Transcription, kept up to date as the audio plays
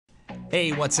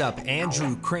Hey, what's up?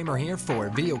 Andrew Kramer here for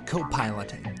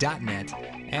VideoCopilot.net,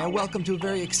 and welcome to a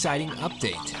very exciting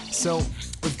update. So,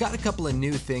 we've got a couple of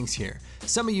new things here.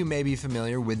 Some of you may be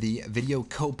familiar with the Video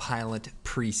Copilot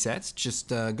presets. Just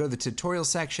go to the tutorial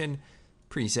section,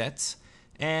 presets,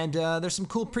 and there's some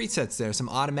cool presets there, some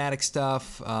automatic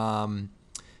stuff,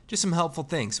 just some helpful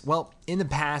things. Well, in the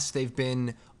past, they've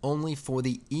been only for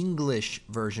the English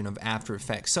version of After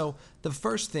Effects. So the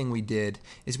first thing we did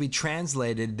is we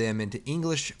translated them into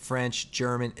English, French,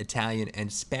 German, Italian,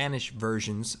 and Spanish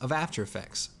versions of After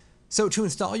Effects. So to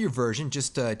install your version,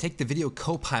 just take the Video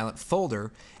Copilot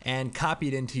folder and copy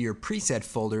it into your preset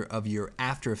folder of your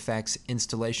After Effects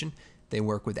installation. They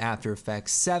work with After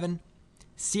Effects 7,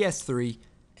 CS3,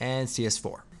 and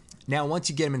CS4. Now, once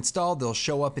you get them installed, they'll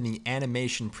show up in the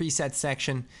animation preset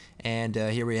section, and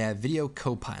here we have Video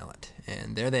Copilot,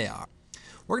 and there they are.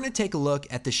 We're going to take a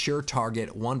look at the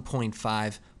SureTarget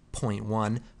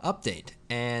 1.5.1 update,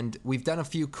 and we've done a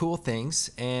few cool things,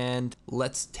 and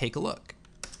let's take a look.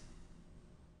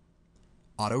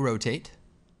 Auto rotate,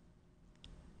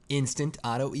 instant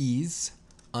auto ease,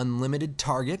 unlimited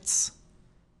targets.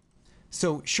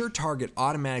 So SureTarget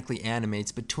automatically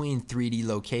animates between 3D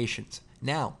locations.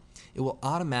 Now, it will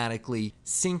automatically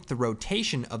sync the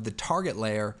rotation of the target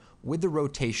layer with the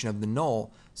rotation of the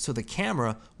null, so the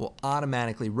camera will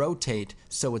automatically rotate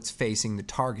so it's facing the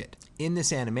target. In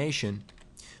this animation,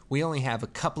 we only have a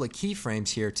couple of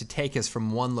keyframes here to take us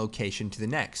from one location to the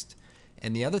next.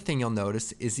 And the other thing you'll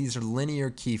notice is these are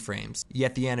linear keyframes,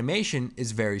 yet the animation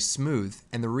is very smooth.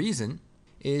 And the reason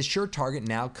is SureTarget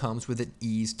now comes with an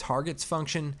ease targets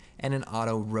function and an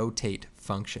auto rotate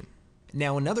function.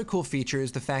 Now, another cool feature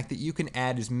is the fact that you can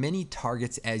add as many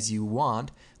targets as you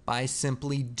want by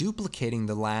simply duplicating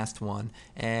the last one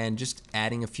and just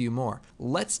adding a few more.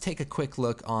 Let's take a quick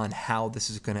look on how this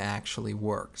is going to actually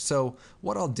work. So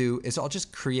what I'll do is I'll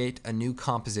just create a new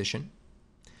composition,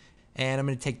 and I'm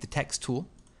going to take the text tool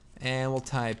and we'll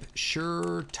type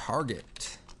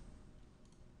SureTarget,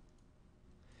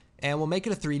 and we'll make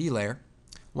it a 3D layer.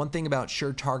 One thing about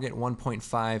SureTarget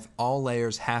 1.5, all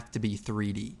layers have to be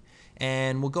 3D.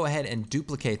 And we'll go ahead and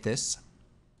duplicate this,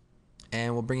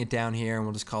 and we'll bring it down here, and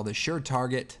we'll just call this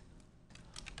SureTarget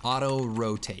Auto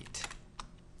Rotate.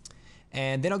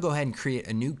 And then I'll go ahead and create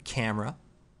a new camera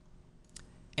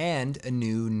and a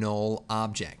new null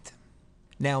object.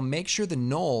 Now make sure the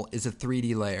null is a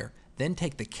 3D layer, then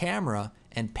take the camera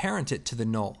and parent it to the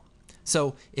null.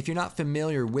 So if you're not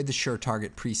familiar with the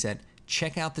SureTarget preset,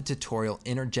 check out the tutorial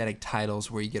Energetic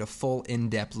Titles, where you get a full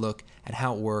in-depth look at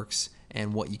how it works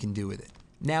and what you can do with it.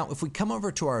 Now, if we come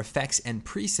over to our effects and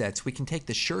presets, we can take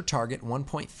the SureTarget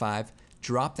 1.5,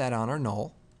 drop that on our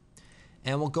null,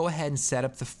 and we'll go ahead and set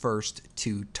up the first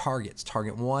two targets,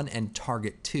 target 1 and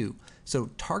target 2. So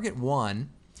target 1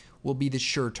 will be the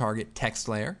SureTarget text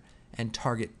layer, and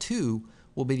target 2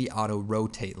 will be the auto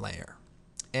rotate layer.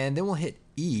 And then we'll hit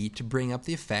E to bring up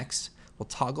the effects. We'll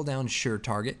toggle down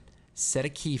SureTarget, set a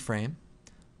keyframe,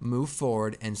 move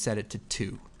forward, and set it to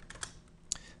 2.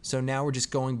 So now we're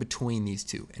just going between these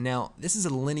two. And now this is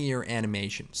a linear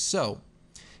animation. So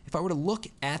if I were to look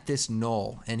at this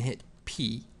null and hit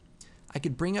P, I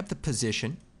could bring up the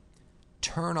position,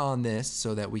 turn on this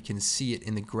so that we can see it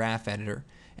in the graph editor.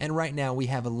 And right now we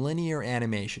have a linear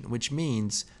animation, which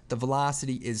means the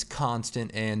velocity is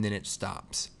constant and then it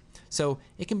stops. So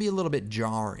it can be a little bit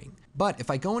jarring. But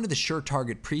if I go into the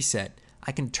SureTarget preset,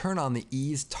 I can turn on the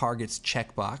Ease Targets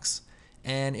checkbox,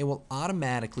 and it will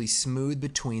automatically smooth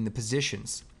between the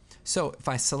positions. So if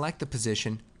I select the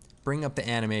position, bring up the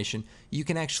animation, you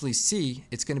can actually see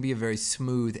it's going to be a very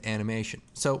smooth animation.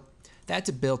 So that's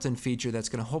a built-in feature that's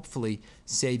going to hopefully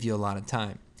save you a lot of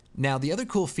time. Now, the other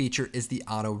cool feature is the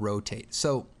auto rotate.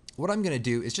 So what I'm going to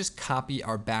do is just copy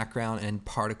our background and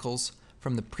particles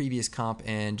from the previous comp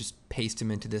and just paste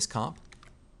them into this comp,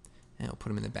 and I'll put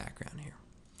them in the background here.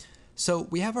 So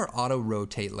we have our auto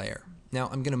rotate layer. Now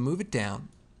I'm going to move it down,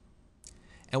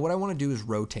 and what I want to do is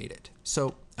rotate it.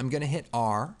 So I'm going to hit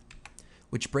R,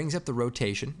 which brings up the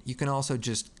rotation. You can also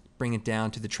just bring it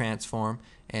down to the transform,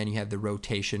 and you have the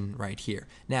rotation right here.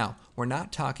 Now, we're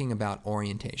not talking about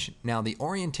orientation. Now, the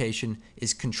orientation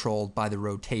is controlled by the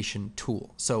rotation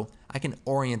tool. So I can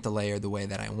orient the layer the way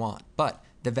that I want, but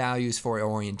the values for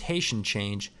orientation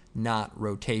change, not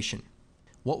rotation.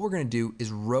 What we're going to do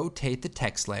is rotate the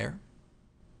text layer,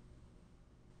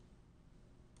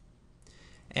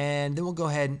 and then we'll go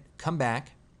ahead and come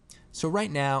back. So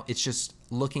right now it's just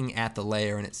looking at the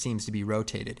layer and it seems to be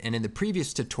rotated. And in the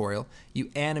previous tutorial, you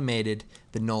animated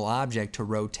the null object to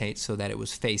rotate so that it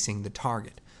was facing the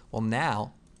target. Well,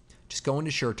 now just go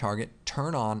into SureTarget,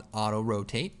 turn on auto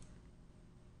rotate,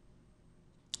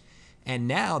 And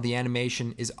now the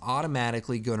animation is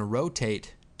automatically going to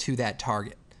rotate to that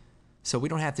target. So we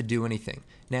don't have to do anything.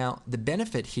 Now, the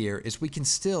benefit here is we can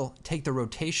still take the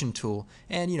rotation tool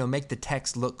and, make the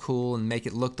text look cool and make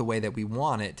it look the way that we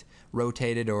want it,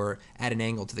 rotated or at an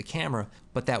angle to the camera,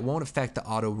 but that won't affect the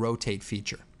auto rotate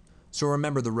feature. So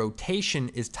remember, the rotation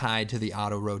is tied to the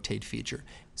auto rotate feature.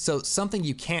 So something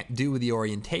you can't do with the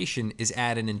orientation is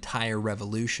add an entire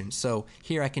revolution. So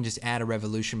here I can just add a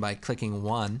revolution by clicking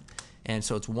 1, and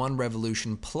so it's 1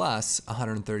 revolution plus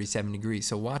 137 degrees.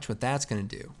 So watch what that's going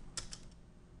to do.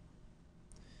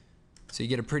 So you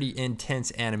get a pretty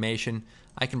intense animation.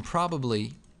 I can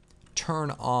probably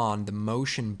turn on the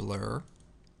motion blur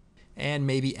and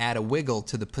maybe add a wiggle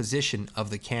to the position of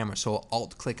the camera. So I'll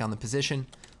alt click on the position,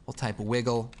 we'll type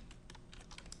wiggle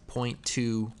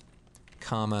 0.2,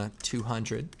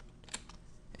 200,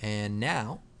 and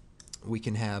now we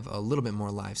can have a little bit more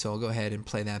live. So I'll go ahead and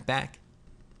play that back.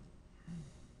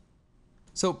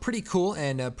 So pretty cool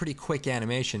and a pretty quick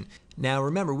animation. Now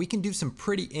remember, we can do some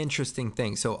pretty interesting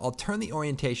things. So I'll turn the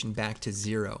orientation back to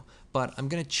 0, but I'm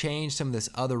going to change some of this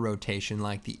other rotation,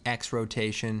 like the X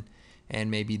rotation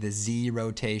and maybe the Z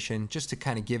rotation, just to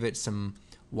kind of give it some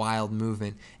wild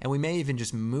movement. And we may even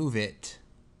just move it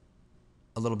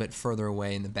a little bit further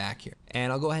away in the back here.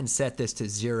 And I'll go ahead and set this to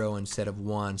 0 instead of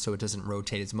 1 so it doesn't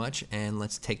rotate as much, and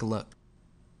let's take a look.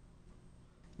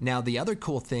 Now the other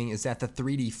cool thing is that the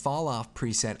 3D Falloff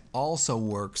preset also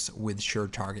works with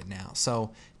SureTarget now.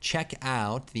 So check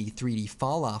out the 3D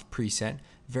Falloff preset,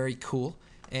 very cool.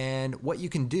 And what you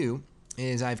can do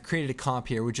is I've created a comp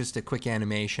here with just a quick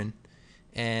animation,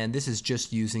 and this is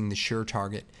just using the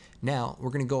SureTarget. Now we're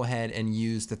going to go ahead and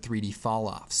use the 3D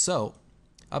Falloff. So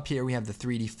up here we have the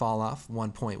 3D Falloff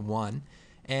 1.1,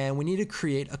 and we need to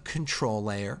create a control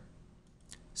layer.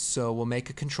 So we'll make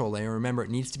a control layer. Remember, it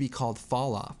needs to be called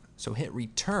Falloff. So hit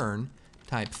return,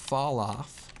 type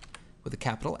Falloff with a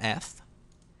capital F,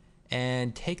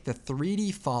 and take the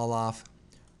 3D Falloff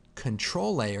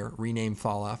control layer, rename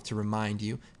Falloff to remind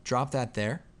you, drop that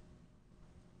there.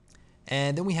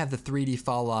 And then we have the 3D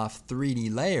Falloff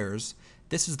 3D layers.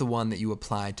 This is the one that you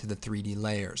apply to the 3D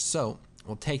layers. So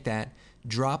we'll take that,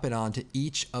 drop it onto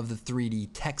each of the 3D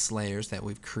text layers that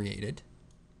we've created.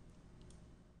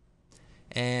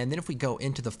 And then if we go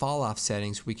into the Falloff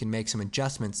settings, we can make some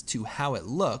adjustments to how it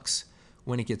looks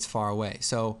when it gets far away.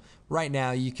 So right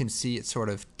now you can see it sort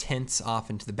of tints off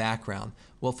into the background.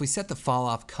 Well, if we set the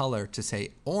Falloff color to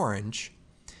say orange,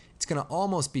 it's going to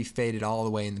almost be faded all the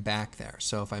way in the back there.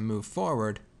 So if I move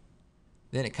forward,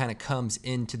 then it kind of comes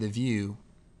into the view.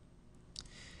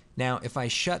 Now if I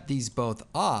shut these both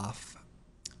off,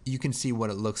 you can see what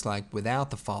it looks like without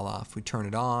the Falloff. We turn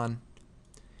it on,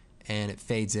 and it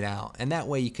fades it out. And that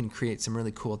way you can create some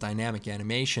really cool dynamic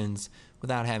animations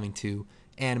without having to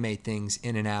animate things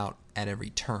in and out at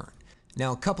every turn.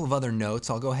 Now a couple of other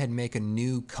notes. I'll go ahead and make a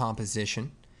new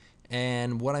composition.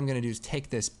 And what I'm going to do is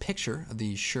take this picture of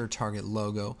the SureTarget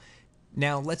logo.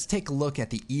 Now let's take a look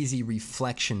at the Easy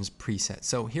Reflections preset.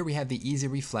 So here we have the Easy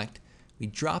Reflect. We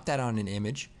drop that on an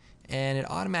image, and it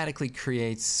automatically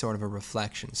creates sort of a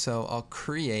reflection. So I'll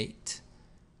create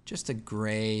just a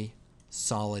gray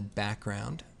solid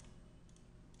background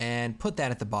and put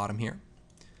that at the bottom here.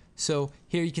 So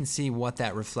here you can see what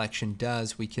that reflection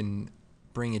does. We can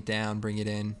bring it down, bring it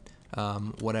in,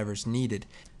 whatever's needed.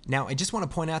 Now I just want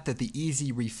to point out that the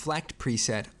Easy Reflect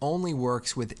preset only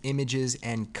works with images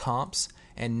and comps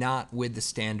and not with the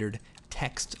standard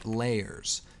text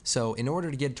layers. So in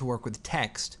order to get it to work with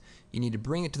text, you need to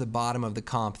bring it to the bottom of the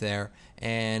comp there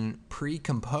and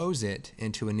pre-compose it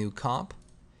into a new comp,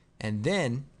 and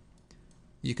then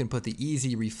you can put the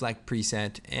Easy Reflect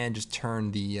preset and just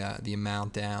turn the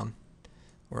amount down,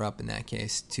 or up in that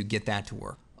case, to get that to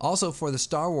work. Also for the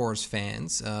Star Wars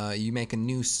fans, you make a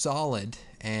new solid,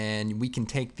 and we can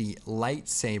take the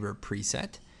lightsaber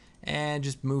preset and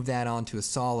just move that onto a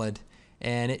solid,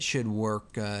 and it should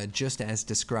work just as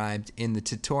described in the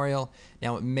tutorial.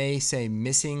 Now it may say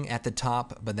missing at the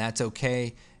top, but that's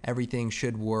okay. Everything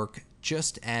should work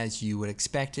just as you would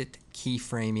expect it,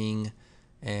 keyframing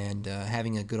and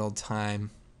having a good old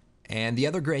time. And the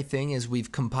other great thing is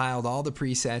we've compiled all the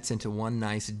presets into one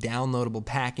nice downloadable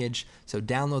package. So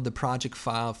download the project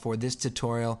file for this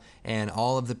tutorial, and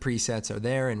all of the presets are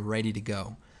there and ready to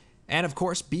go. And of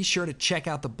course, be sure to check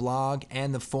out the blog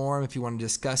and the forum if you want to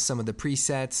discuss some of the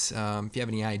presets. If you have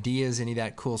any ideas, any of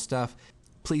that cool stuff,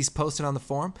 please post it on the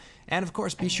forum. And of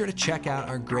course, be sure to check out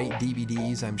our great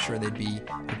DVDs. I'm sure they'd be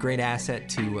a great asset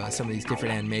to some of these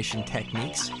different animation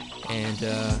techniques. And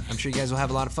I'm sure you guys will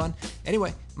have a lot of fun.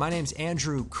 Anyway, my name's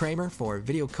Andrew Kramer for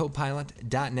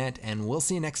VideoCopilot.net, and we'll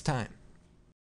see you next time.